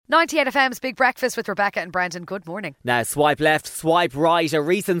98 FM's Big Breakfast with Rebecca and Brendan. Good morning. Now, swipe left, swipe right. A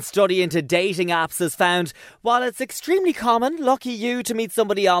recent study into dating apps has found while it's extremely common, lucky you, to meet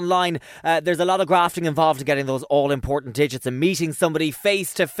somebody online, there's a lot of grafting involved in getting those all-important digits and meeting somebody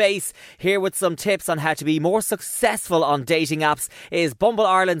face-to-face. Here with some tips on how to be more successful on dating apps is Bumble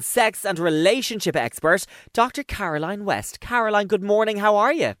Ireland's sex and relationship expert, Dr. Caroline West. Caroline, good morning. How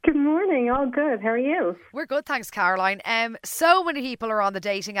are you? Good morning. All good. How are you? We're good, thanks, Caroline. So many people are on the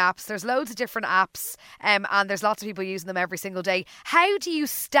dating apps. There's loads of different apps and there's lots of people using them every single day. How do you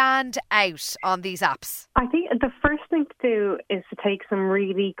stand out on these apps? I think the first thing to do is to take some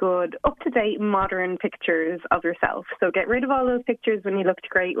really good, up-to-date, modern pictures of yourself. So get rid of all those pictures when you looked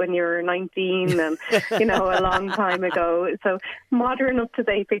great when you were 19 and, a long time ago. So modern,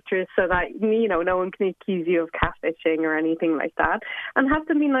 up-to-date pictures so that, no one can accuse you of catfishing or anything like that. And have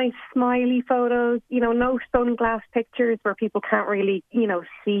them be nice, smiley photos, no sunglass pictures where people can't really,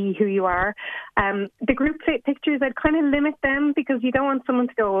 see who you are. The group pictures, I'd kind of limit them because you don't want someone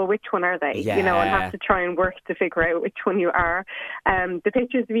to go, well, which one are they? And have to try and work to figure out which one you are. The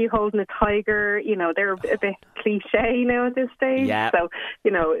pictures of you holding a tiger, they're a bit cliche now at this stage. Yeah. So,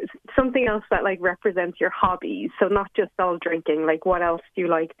 something else that represents your hobbies. So not just all drinking, what else do you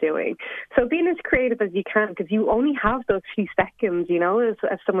like doing? So being as creative as you can, because you only have those few seconds,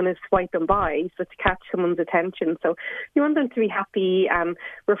 as someone is swiping by, so to catch someone's attention. So you want them to be happy and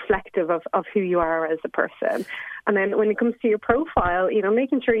reflective of who you are as a person. And then when it comes to your profile,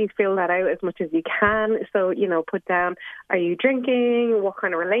 making sure you fill that out as much as you can. So, put down, are you drinking? What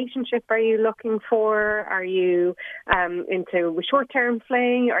kind of relationship are you looking for? Are you into a short-term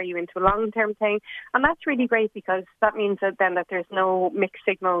fling? Are you into a long-term thing? And that's really great because that means that there's no mixed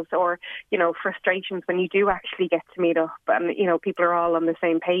signals or, frustrations when you do actually get to meet up and, people are all on the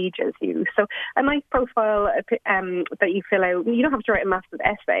same page as you. So a nice profile that you fill out, you don't have to write a massive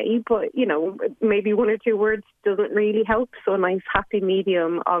essay, but, maybe one or two words doesn't really help. So a nice happy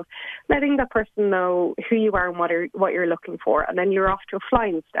medium of letting that person know who you are and what you're looking for, and then you're off to a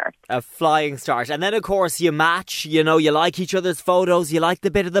flying start. A flying start. And then, of course, you match, you like each other's photos, you like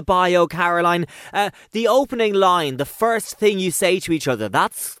the bit of the bio, Caroline. The opening line, the first thing you say to each other,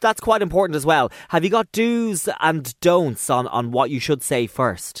 that's quite important as well. Have you got do's and don'ts on what you should say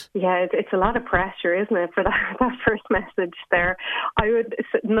first? Yeah, it's a lot of pressure, isn't it, for that first message there. I would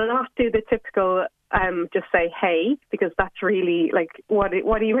not do the typical just say hey, because that's really what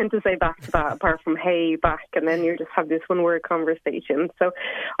are you meant to say back to that apart from hey back, and then you just have this one word conversation. So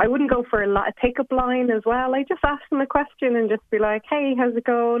I wouldn't go for a pick-up line as well. I just ask them a question and just be like, hey, how's it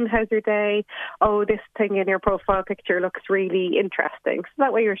going? How's your day? Oh, this thing in your profile picture looks really interesting. So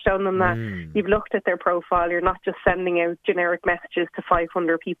that way you're showing them that you've looked at their profile. You're not just sending out generic messages to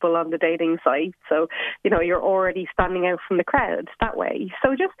 500 people on the dating site. So, you're already standing out from the crowd that way.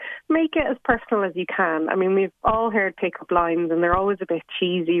 So just make it as personal as you can. I mean, we've all heard pick-up lines and they're always a bit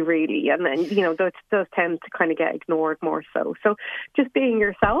cheesy, really. And then, those tend to kind of get ignored more so. So just being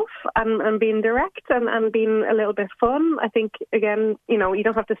yourself and being direct and being a little bit fun. I think, again, you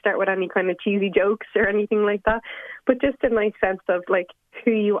don't have to start with any kind of cheesy jokes or anything like that, but just a nice sense of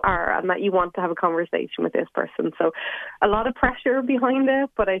who you are and that you want to have a conversation with this person. So a lot of pressure behind it,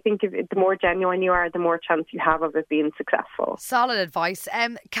 but I think the more genuine you are, the more chance you have of it being successful. Solid advice.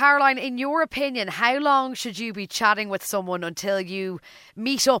 Caroline, in your opinion, how long should you be chatting with someone until you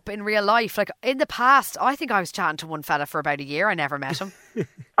meet up in real life? In the past, I think I was chatting to one fella for about a year. I never met him.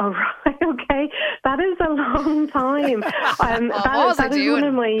 Oh, right. Okay. That is a long time. That is one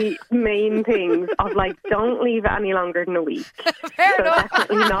of my main things of don't leave it any longer than a week. Fair enough.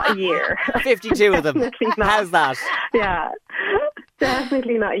 Definitely not a year. 52 of them. How's that? Yeah.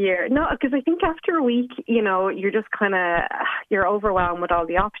 Definitely not a year. No, because I think after a week, you're just you're overwhelmed with all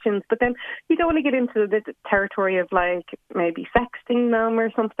the options. But then you don't want to get into the territory of maybe sexting them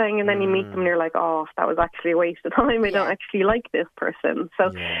or something. And then you meet them and you're like, oh, that was actually a waste of time. I don't actually like this person.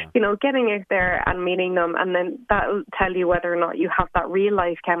 So, getting out there and meeting them, and then that'll tell you whether or not you have that real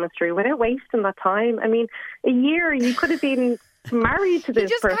life chemistry without wasting that time. I mean, a year, you could have been married to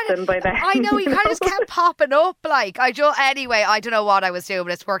this person by then. I know, he kind of just kept popping up. Anyway, I don't know what I was doing,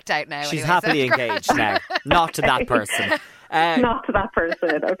 but it's worked out now. She's anyway, happily engaged now. Not to that person. Not to that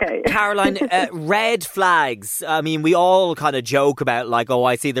person, okay. Caroline, red flags. I mean, we all kind of joke about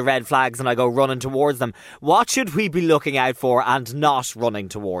I see the red flags and I go running towards them. What should we be looking out for and not running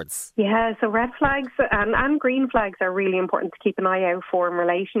towards? Yeah, so red flags and green flags are really important to keep an eye out for in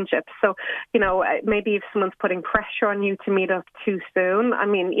relationships. So, maybe if someone's putting pressure on you to meet up too soon, I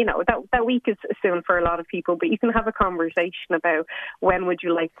mean, that week is soon for a lot of people, but you can have a conversation about when would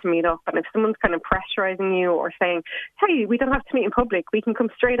you like to meet up. And if someone's kind of pressurizing you or saying, hey, we don't have to meet in public. We can come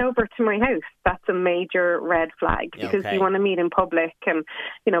straight over to my house. That's a major red flag, because you want to meet in public and,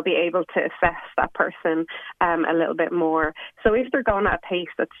 you know, be able to assess that person a little bit more. So if they're going at a pace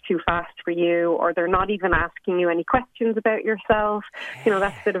that's too fast for you, or they're not even asking you any questions about yourself, you know,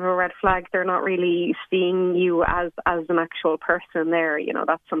 that's a bit of a red flag. They're not really seeing you as an actual person there. You know,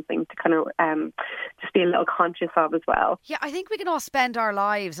 that's something to kind of just be a little conscious of as well. Yeah, I think we can all spend our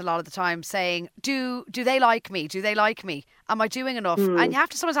lives a lot of the time saying, do they like me? Do they like me? Am I doing enough? And you have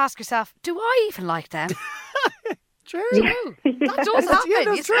to sometimes ask yourself, do I even like them? True. Yeah. That does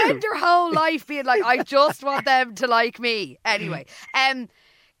happen. You spend your whole life being like, I just want them to like me. Anyway,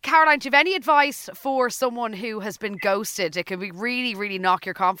 Caroline, do you have any advice for someone who has been ghosted? It can be really, really knock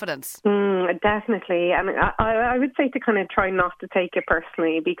your confidence. Definitely. And I would say to kind of try not to take it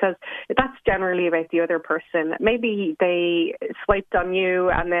personally, because that's generally about the other person. Maybe they swiped on you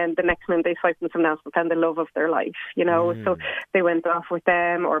and then the next minute they swiped on someone else and found the love of their life, you know, so they went off with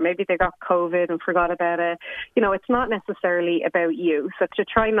them, or maybe they got COVID and forgot about it. You know, it's not necessarily about you. So to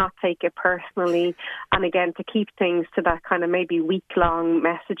try not take it personally, and again, to keep things to that kind of maybe week-long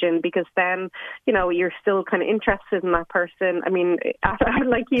messaging, because then, you know, you're still kind of interested in that person. I mean,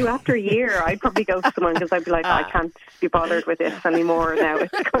 like you, after a year, I'd probably go to someone because I'd be like, I can't be bothered with this anymore now.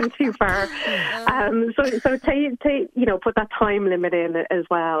 It's gone too far. So you know, put that time limit in as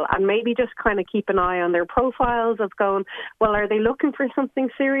well, and maybe just kind of keep an eye on their profiles of going, well, are they looking for something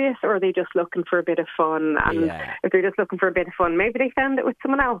serious, or are they just looking for a bit of fun? And if they're just looking for a bit of fun, maybe they found it with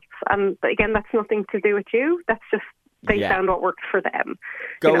someone else. And again, that's nothing to do with you. That's just they found what worked for them.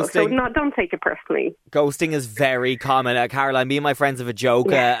 Ghosting. You know, so don't take it personally. Ghosting is very common. Caroline, me and my friends have a joke.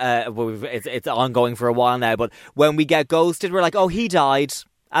 It's ongoing for a while now. But when we get ghosted, we're like, oh, he died.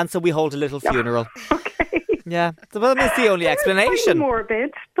 And so we hold a little funeral. Okay. Yeah. So that's the only explanation.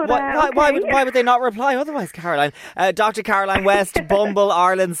 Morbid. But, why would they not reply otherwise, Caroline? Dr. Caroline West, Bumble,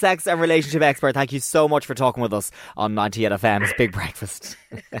 Ireland's sex and relationship expert. Thank you so much for talking with us on 98 FM's Big Breakfast.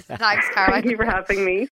 Thanks, Caroline. Thank you for having me.